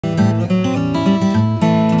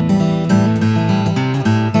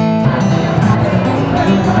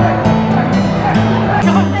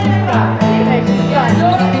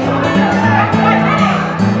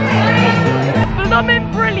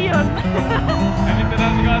Anything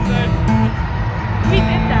else you guys say? We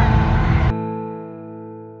did that.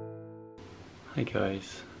 Hey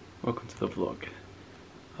guys, welcome to the vlog.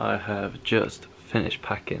 I have just finished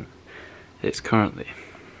packing. It's currently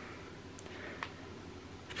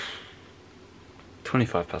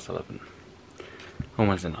 11:25, on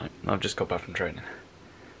Wednesday night. I've just got back from training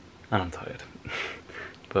and I'm tired.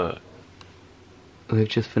 But we've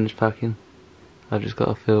just finished packing. I've just got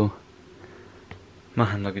to fill my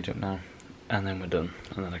hand luggage up now and then we're done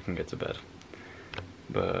and then I can get to bed.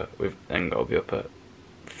 But we've then got to be up at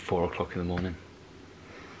 4 o'clock in the morning.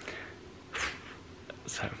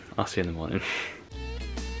 So I'll see you in the morning.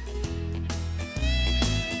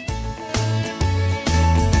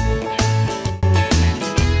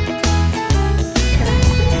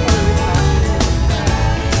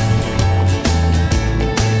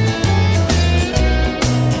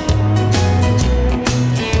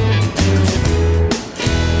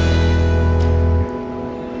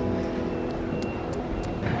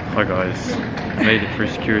 Hi guys, made it through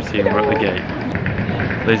security and we're at the gate.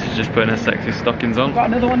 Liz is just putting her sexy stockings on. Got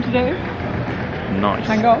another one to do. Nice.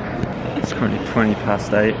 Hang on. It's currently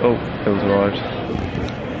 8:20. Oh, Bill's arrived.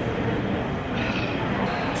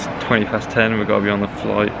 It's 10:20 and we've got to be on the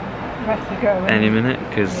flight any minute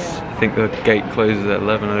because I think the gate closes at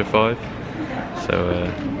 11:05. So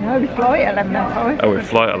no, we fly at 11:05. Oh, we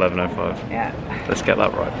fly at 11:05. Yeah. Let's get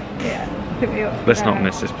that right. Yeah. I think we ought to Let's not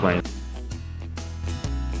miss this plane.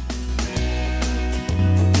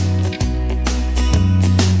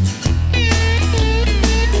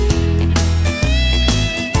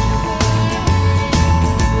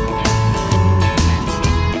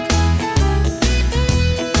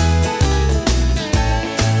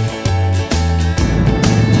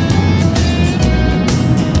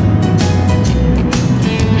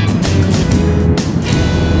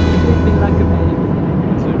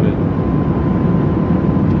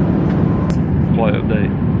 Flight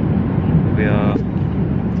update. We are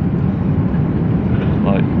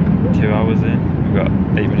like 2 hours in. We've got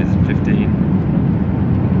 8 minutes and 15.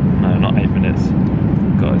 No, not 8 minutes.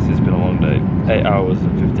 Guys, it's been a long day. 8 hours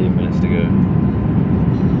and 15 minutes to go.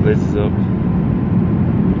 Liz is up.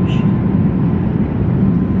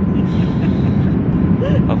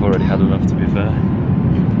 I've already had enough, to be fair.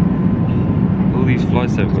 All these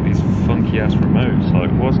flights have got these funky ass remotes.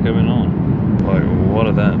 Like, what's going on? Like, what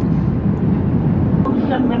are them?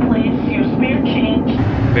 Your spare change.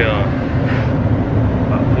 We are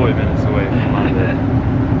about 40 minutes away from landing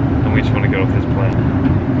and we just want to get off this plane.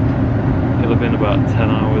 It'll have been about 10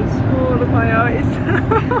 hours. Oh, look at my eyes.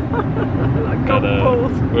 Like golf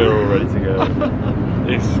balls. We're all ready to go.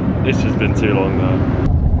 It's just been too long now.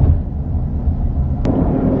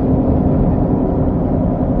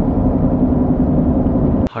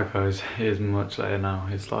 Hi guys, it is much later now.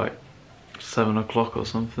 It's like 7 o'clock or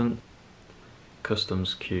something.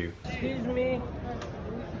 Customs queue. Excuse me.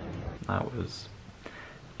 That was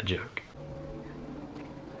a joke.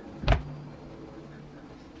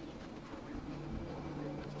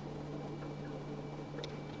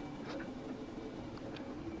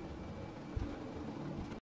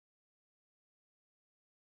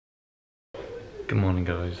 Good morning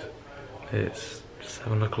guys. It's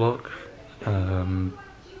 7 o'clock. I've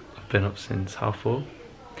been up since 4:30.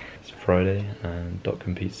 It's Friday and Doc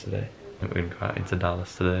competes today. We're going to go out into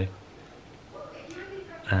Dallas today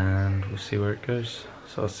and we'll see where it goes,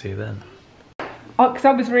 so I'll see you then. Because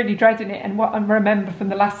I was really dreading it, and what I remember from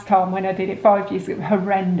the last time when I did it 5 years ago, it was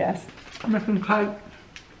horrendous. I'm making cake.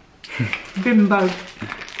 Bimbo.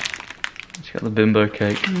 She got the bimbo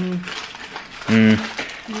cake.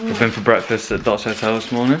 We've been for breakfast at Doc's Hotel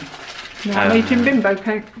this morning. No, I'm eating bimbo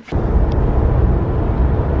cake.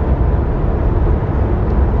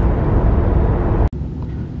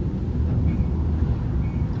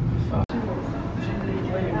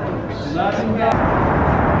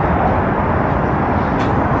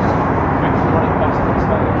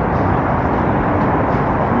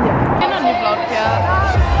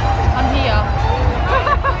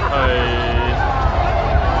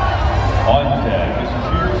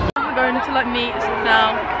 We're going to like meet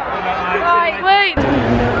now. Right, wait.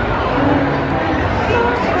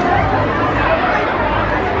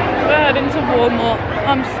 We're heading to warm up.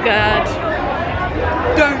 I'm scared.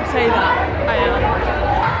 Don't say that. I am.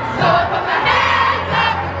 So put my hands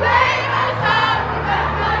up, wave us up,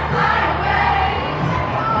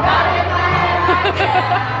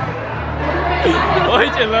 Why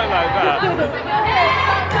did you look like that?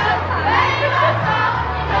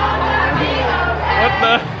 What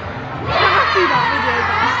the? I see that video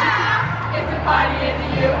back. It's a party in the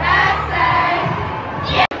USA.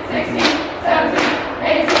 16, 17,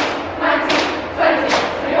 18, 19.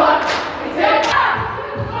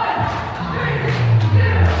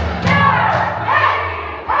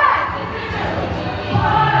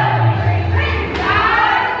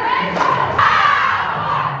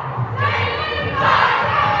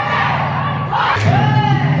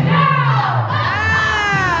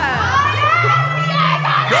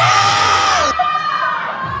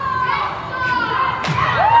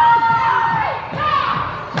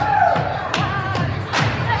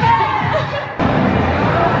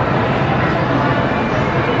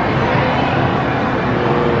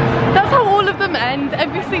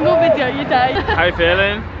 enjoy your day. How you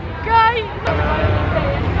feeling? Great.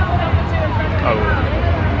 Oh.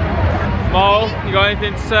 Mole, you got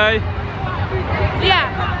anything to say? Yeah.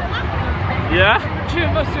 Yeah? Too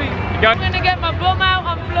much sweet. I'm gonna get my bum out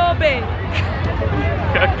on floor B.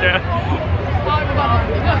 Okay.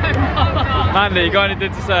 Mandy, you got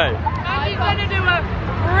anything to say? I'm gonna do a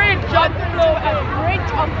bridge on floor A.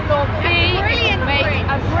 Bridge on floor B. Make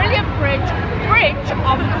a brilliant bridge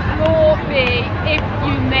on floor B if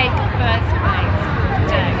you make first place.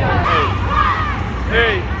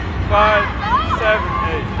 8, 5, 7,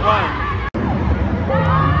 8, 1.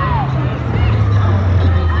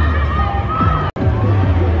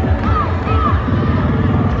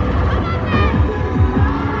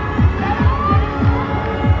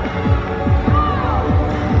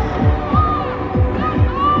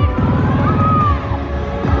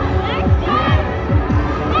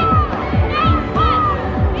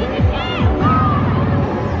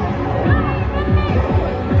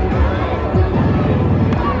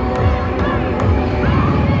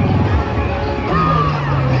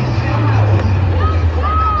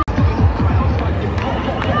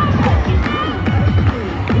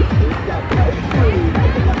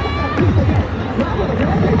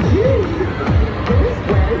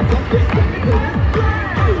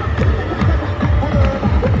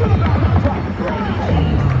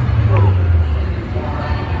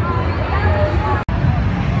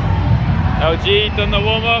 LG, done the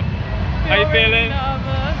warm up. How you feeling?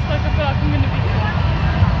 Nervous. Like I feel like I'm gonna be.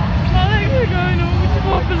 My legs are going all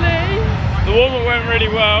wobbly. The warm up went really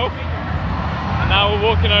well, and now we're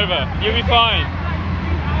walking over. You'll be fine.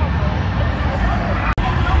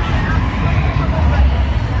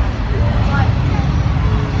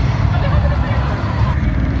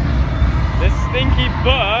 This stinky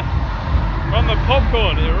butter from the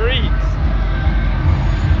popcorn, it reeks.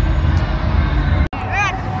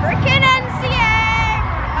 Freaking NCA!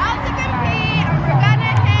 We're about to compete and we're gonna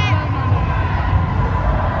hit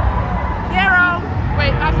 0. Wait,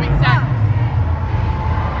 that's what it said.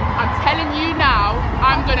 I'm telling you now,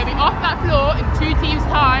 I'm gonna be off that floor in 2 teams'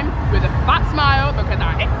 time with a fat smile because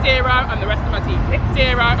I hit 0 and the rest of my team hit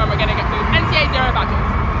 0 and we're gonna get those NCA 0 badges.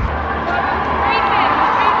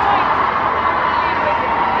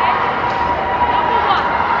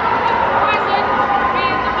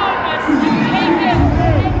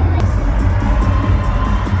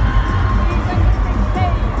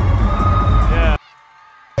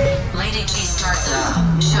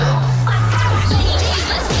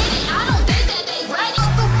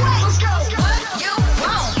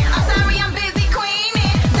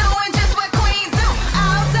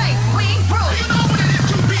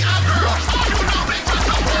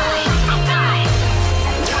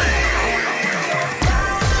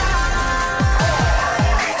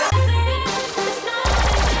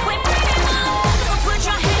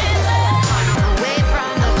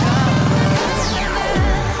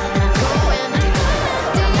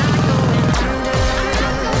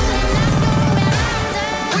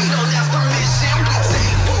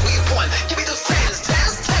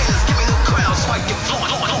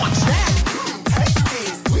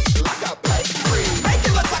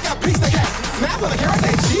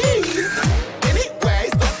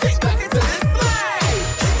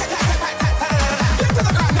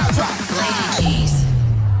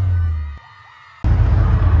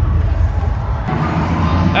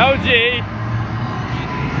 LG,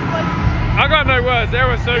 I got no words, they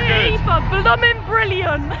were so good. Blooming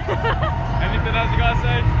brilliant. Anything else you gotta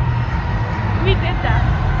say? We did that.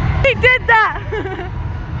 We did that.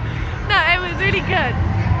 No, it was really good.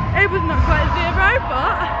 It was not quite a 0,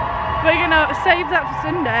 but we're gonna save that for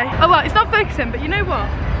Sunday. Oh well, it's not focusing, but you know what?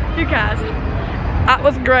 Who cares? That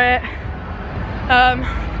was great.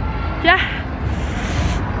 Yeah,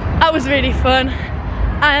 that was really fun.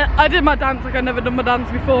 I did my dance like I've never done my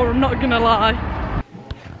dance before, I'm not gonna lie.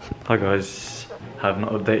 Hi guys, I have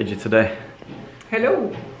not updated you today.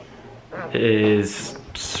 Hello. It is,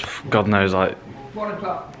 God knows, like 1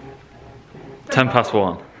 o'clock. 10 past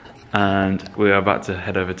 1. And we are about to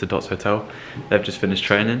head over to Dot's Hotel. They've just finished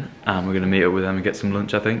training and we're gonna meet up with them and get some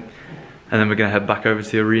lunch, I think. And then we're gonna head back over to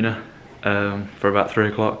the arena for about 3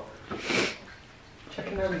 o'clock.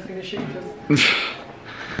 Checking out he's gonna shoot us.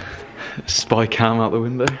 Spy cam out the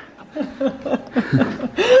window.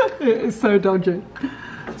 It is so dodgy.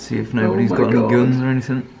 See if nobody's got any guns or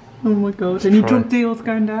anything. Oh my god, any drug deals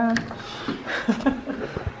going down?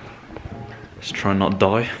 Let's try and not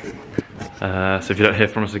die. So if you don't hear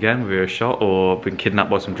from us again, we've either shot or been kidnapped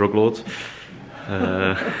by some drug lords.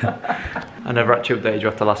 I never actually updated you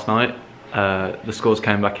after last night. The scores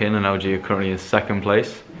came back in and LG are currently in 2nd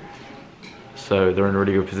place. so they're in a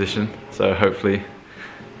really good position. So hopefully,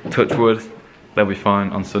 touch wood, they'll be fine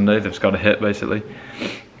on Sunday. They've just got a hit basically.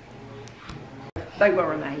 They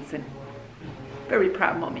were amazing. Very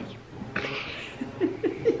proud mommy.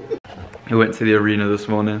 We went to the arena this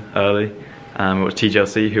morning early. It was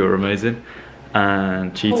TGLC, who were amazing,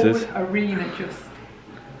 and Cheetahs. Whole arena just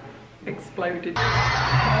exploded.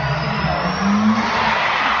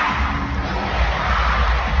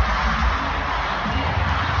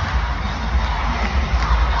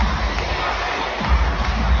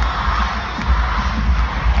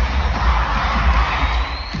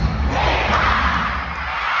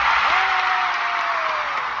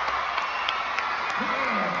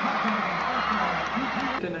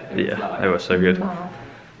 Yeah, they were so good.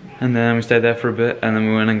 And then we stayed there for a bit, and then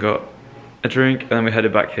we went and got a drink, and then we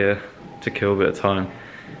headed back here to kill a bit of time,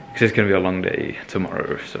 because it's going to be a long day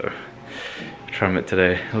tomorrow, so try and make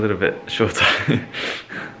today a little bit shorter.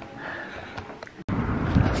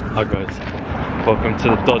 Hi guys, welcome to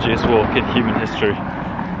the dodgiest walk in human history.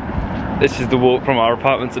 This is the walk from our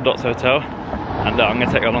apartment to Dot's hotel, and I'm going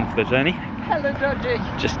to take you along for the journey. Hello, Dodgy.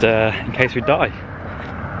 Just in case we die.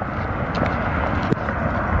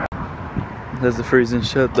 There's the freezing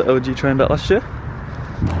shed that LG trained at last year.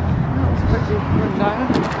 That's pretty run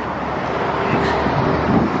down.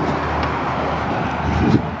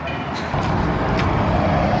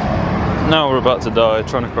 Now we're about to die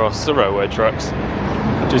trying to cross the railway tracks.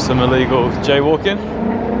 Do some illegal jaywalking.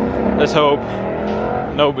 Let's hope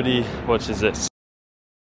nobody watches this.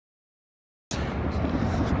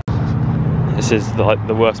 This is like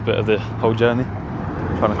the worst bit of the whole journey.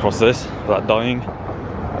 Trying to cross this without dying.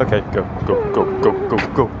 Okay, go, go, go, go, go,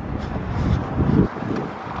 go.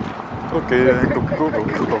 Okay, go, go, go,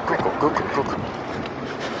 go, go, go, go, go, go.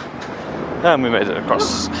 And we made it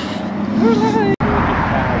across.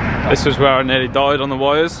 This was where I nearly died on the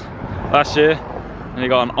wires last year, and you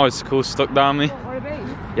got an icicle stuck down me.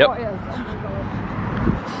 Yep.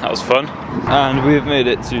 That was fun. And we've made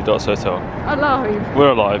it to Dot's hotel. Alive.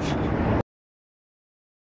 We're alive.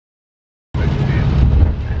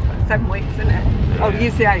 7 weeks, isn't it? Oh,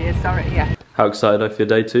 UCA is, sorry, yeah. How excited are you for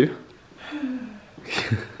day 2?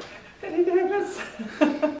 Very nervous.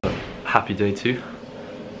 Happy day 2.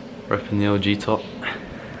 We're up in the LG top.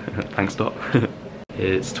 Thanks, Dot.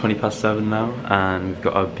 It's 7:20 now, and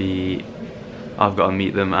I've got to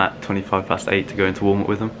meet them at 8:25 to go into warm up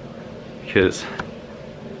with them, because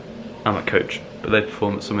I'm a coach, but they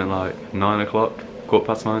perform at something like 9 o'clock,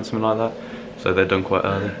 9:15, something like that. So they're done quite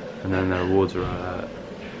early, and then their awards are at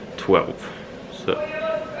 12. So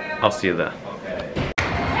I'll see you there.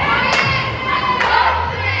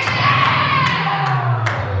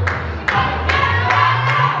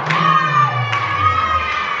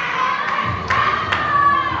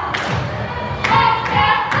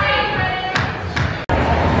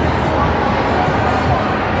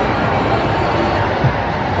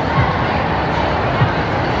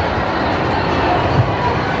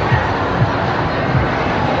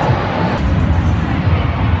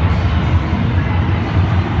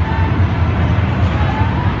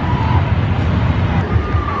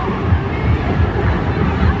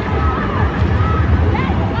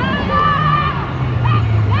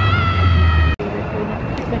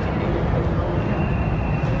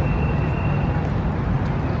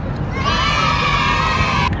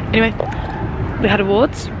 Anyway, we had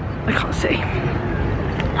awards. I can't see. We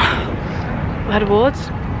had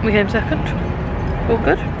awards. We came second. All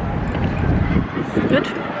good. Good.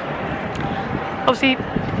 Obviously,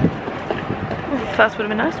 first would have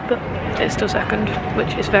been nice, but it's still second,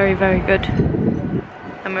 which is very, very good.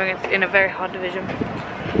 And we're in a very hard division.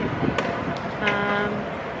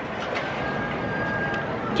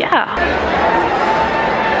 Yeah.